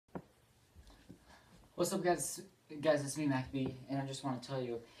What's up, guys? It's me, MacB, and I just want to tell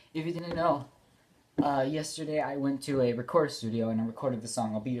you, if you didn't know, yesterday I went to a record studio and I recorded the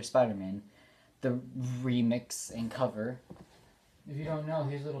song "I'll Be Your Spider-Man," the remix and cover. If you don't know,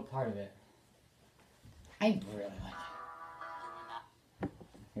 here's a little part of it. I really like it.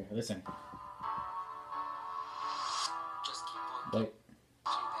 Here, listen. Wait.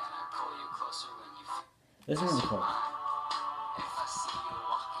 Listen to the chord.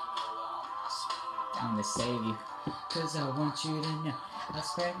 I'm gonna save you, 'cause I want you to know. I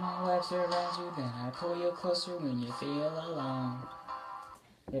spread my webs around you, then I pull you closer when you feel alone.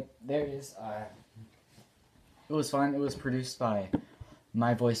 Yep, there it is. It was fun. It was produced by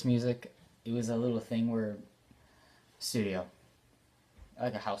My Voice Music. It was a little thing where studio,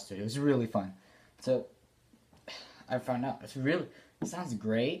 like a house studio. It was really fun. So I found out it sounds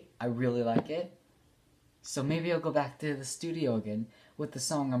great. I really like it. So maybe I'll go back to the studio again with the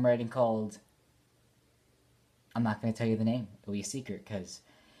song I'm writing called. I'm not going to tell you the name. It'll be a secret because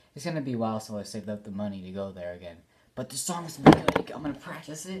it's going to be a while till I saved up the money to go there again. But the song's going to be good. I'm going to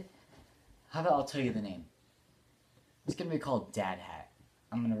practice it. How about I'll tell you the name? It's going to be called Dad Hat.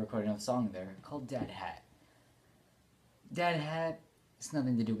 I'm going to record another song there called Dad Hat. Dad Hat, it's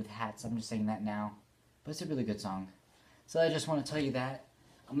nothing to do with hats. I'm just saying that now. But it's a really good song. So I just want to tell you that.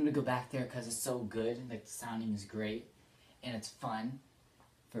 I'm going to go back there because it's so good. Like, the sounding is great. And it's fun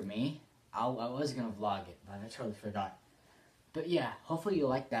for me. I was going to vlog it, but I totally forgot. But yeah, hopefully you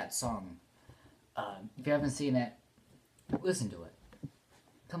like that song. If you haven't seen it, listen to it.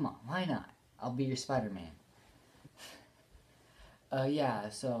 Come on, why not? I'll be your Spider-Man. Yeah,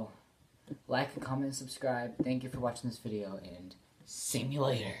 so like, comment, and subscribe. Thank you for watching this video, and see you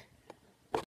later.